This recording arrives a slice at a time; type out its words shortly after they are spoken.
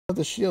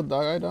the shield,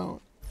 dog. I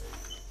don't.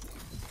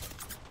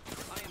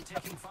 I am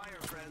taking fire,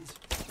 friends.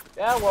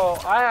 Yeah,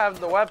 well, I have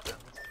the weapons,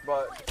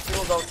 but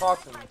people don't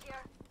talk to me.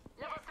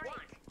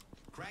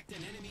 Cracked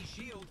an enemy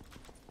shield.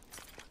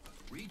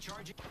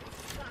 Recharging.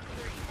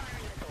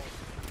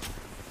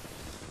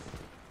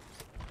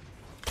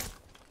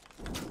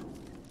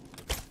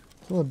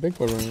 Still a big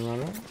boy running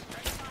around, right?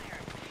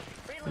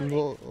 On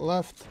the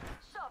left.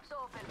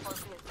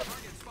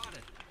 Target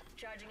spotted.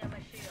 Charging on my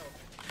shield.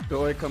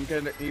 Joey, come get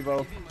an Evo.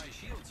 Giving my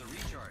shields a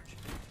recharge.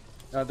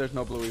 There's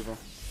no blue Evo.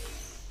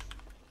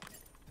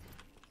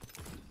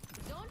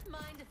 Don't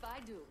mind if I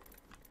do.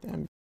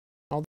 Damn.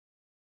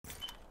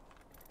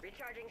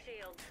 Recharging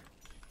shield.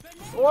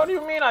 What do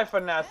you mean I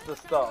finessed the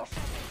stuff?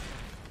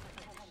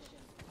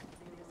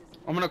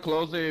 I'm gonna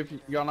close it if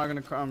y'all not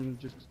gonna come,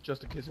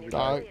 just in case if we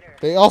die. Dog.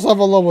 They also have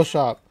a Lobo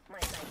shop. My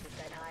sights are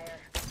set higher.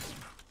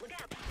 Look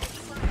out.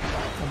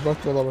 I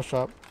broke the Lobo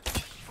shop.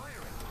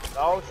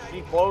 No,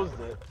 she closed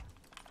it.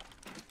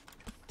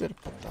 Did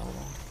put that on.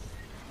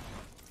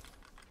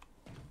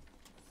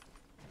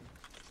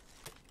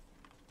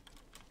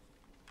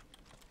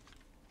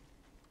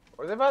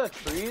 Were they by the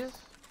trees?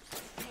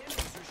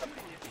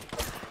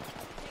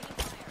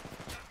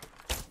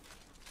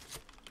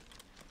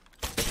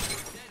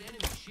 Dead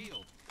enemy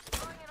shield.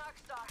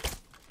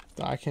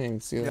 I can't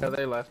even see Yeah, them.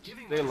 they left.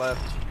 They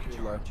left. They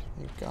left.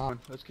 Thank Come God. on,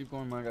 let's keep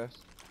going, my guys.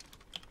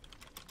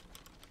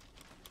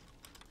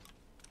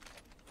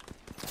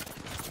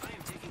 I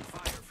am taking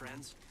fire,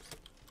 friends.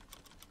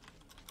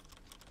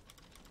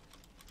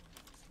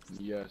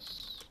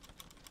 Yes.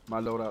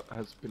 My loadout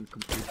has been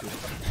completed.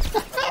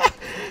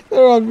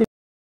 They're all good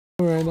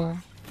right now.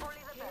 Only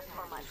the best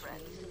for my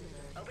friends.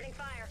 Opening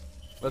fire.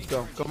 Let's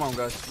go. Come on,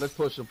 guys. Let's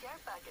push them. Care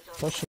package on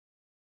Push it.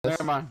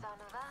 Never mind.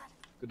 sound of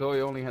that. Godoy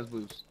only has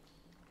blues.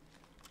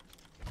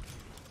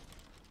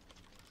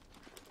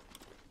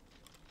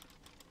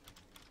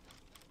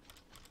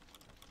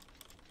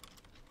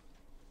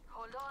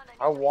 Hold on.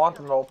 I want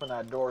them to open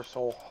that door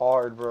so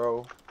hard,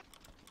 bro.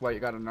 What, you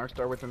got an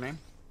R-star with their name?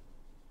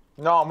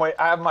 No, I'm wait.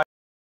 I have my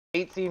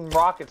 18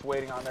 rockets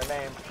waiting on their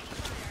name.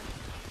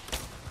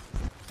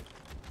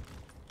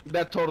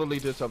 That totally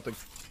did something.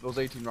 Those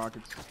 18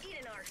 rockets.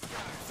 Eat an arc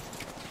star.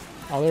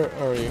 Oh, there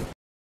are you.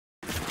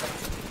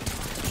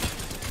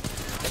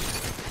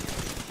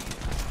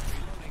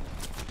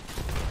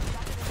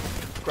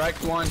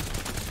 Cracked one.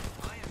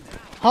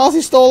 How is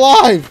he still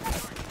alive?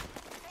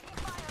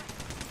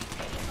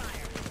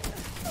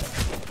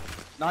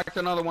 Knocked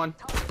another one.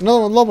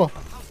 Another one, Lobo.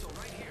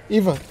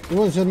 Eva, you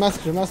want to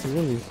message your message,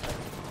 win these.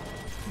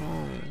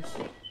 Nice.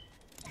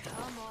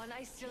 Come on,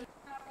 I still.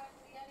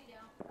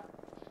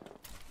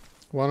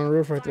 One on the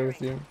roof right there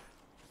with you.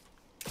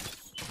 Taking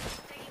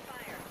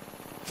fire.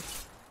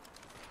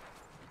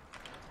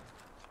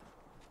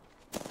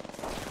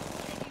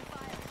 Taking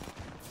fire.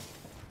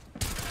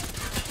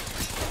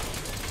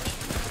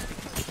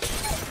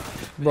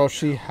 Bro,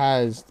 she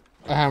has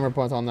a hammer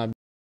point on that.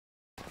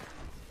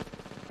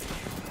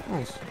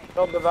 Nice.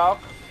 Killed the Valk.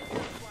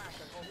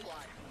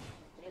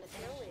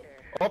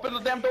 Open the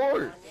damn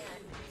door.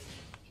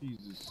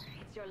 Jesus.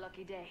 It's your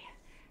lucky day.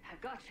 I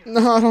got you.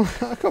 No, I don't.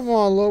 Come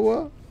on,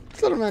 Lobo.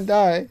 Just let him man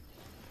die.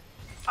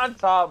 On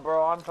top,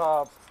 bro. On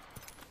top.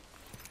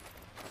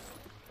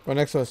 Go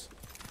next to us.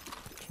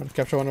 Trying to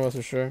capture one of us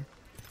for sure.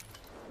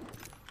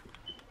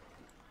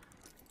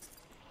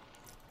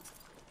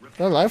 Is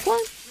that a lifeline?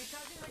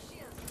 Recharging my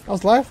shield. That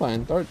was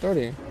lifeline.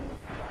 30.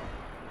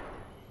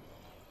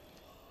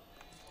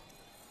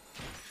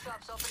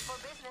 Shops open for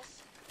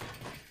business.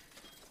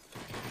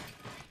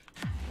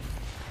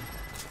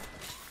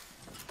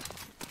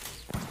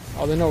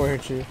 Oh, they know we're here,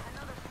 Chief.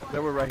 They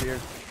were right here.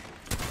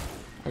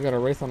 I got a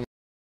wraith on.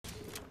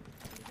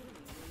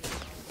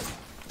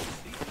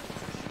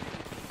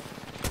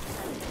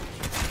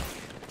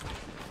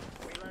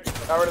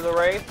 Got rid of the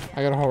Wraith.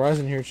 I got a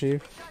horizon here,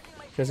 Chief.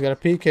 Just got a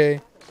PK.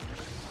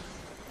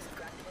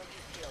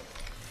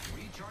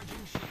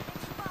 Recharging shield.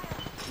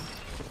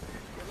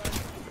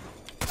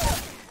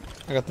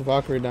 I got the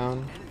Valkyrie down.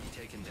 Enemy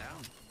taken down.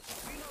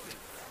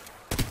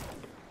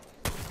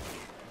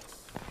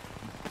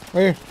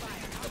 Right here.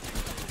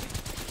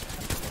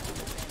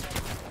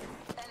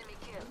 Enemy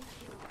killed.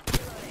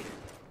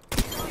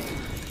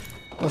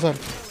 What's that?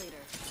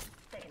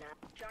 Taking out.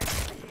 Charging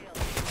my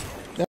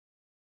shield. Where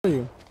are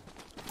you?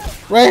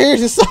 Right here,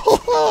 she's so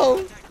low.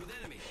 Contact with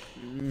enemy.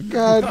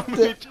 God How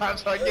many damn.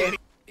 times I get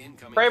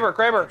Incoming.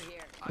 Kraber.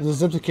 Here.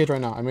 There's a zip kit right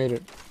now. I made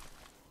it.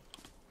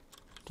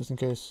 Just in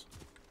case.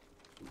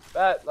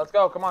 Bet. Let's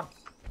go. Come on.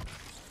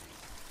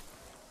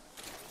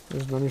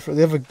 There's no need for.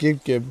 They have a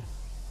gib.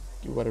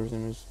 Whatever his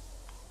name is.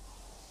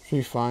 Should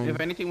be fine. If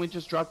anything, we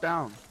just drop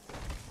down.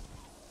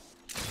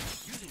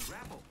 Using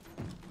grapple.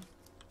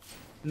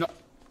 No.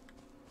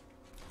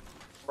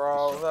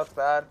 Bro, that's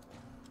bad.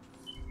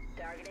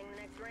 Targeting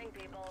the next ring,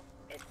 people.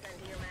 It's sent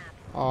to your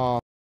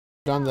map.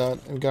 Done that.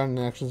 We got an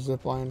extra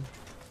zip line.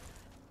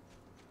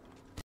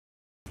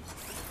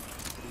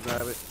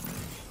 Grab it.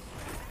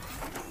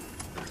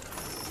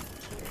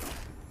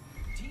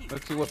 Team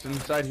Let's see what's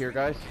inside here,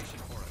 guys.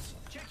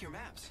 Check your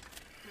maps.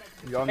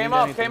 Y'all Came need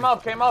up, anything?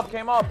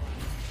 came up.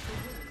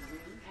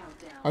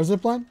 Our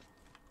zip line?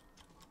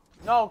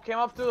 No, came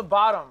up through the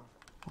bottom.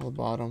 On the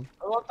bottom.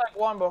 It looked like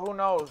one, but who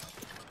knows?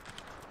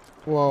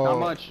 Whoa. Not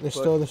much. They're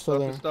but still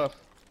there. Stuff.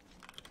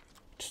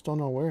 Just don't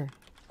know where.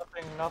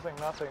 Nothing.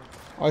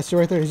 Oh, I see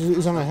right there.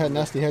 He's on my head.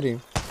 Nasty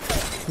heading.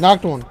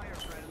 Knocked one. Fire,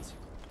 friends.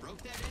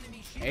 Broke that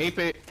enemy shield. Ape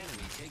it.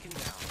 Enemy taken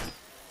down.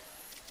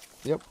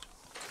 Yep.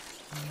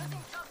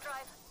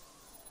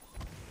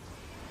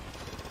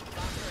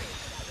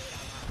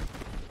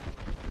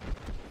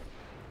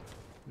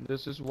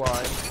 This is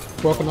why.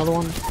 Broke another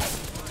one.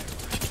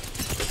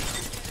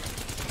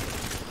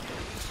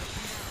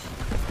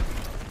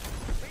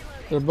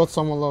 They're both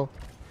somewhat low.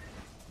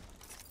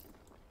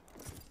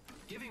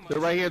 They're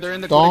right here. They're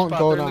in the Don't glitch spot.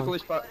 go They're in down. the glitch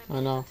spot. I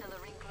know. Till the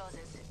ring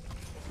closes.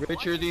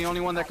 Rich, you're the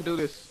only one that can do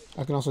this.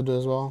 I can also do it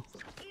as well.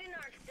 Eat an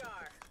arc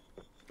star.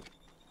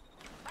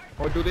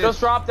 Or do this. Just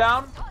drop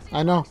down.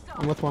 I know.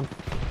 I'm with one.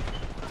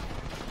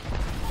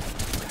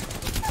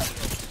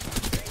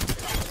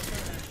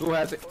 Who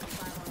has it?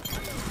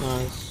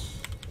 Nice.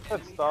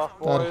 Good stuff,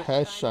 That boys.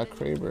 headshot,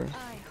 Karber.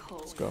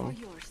 Let's go. For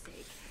your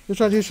sake. He's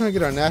trying to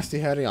get our nasty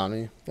heady on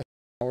me. That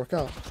will work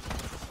out.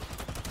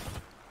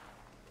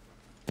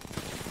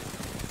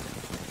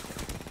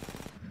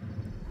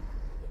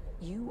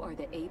 You are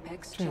the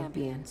Apex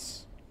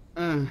champions.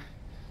 Uh,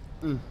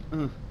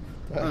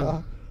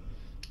 Uh,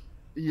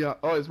 yeah.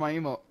 Oh, it's my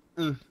emo.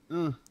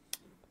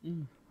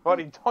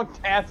 Buddy,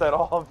 don't dance at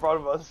all in front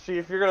of us. See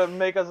if you're gonna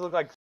make us look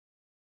like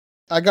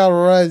I got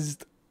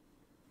rezzed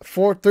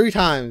 3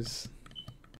 times.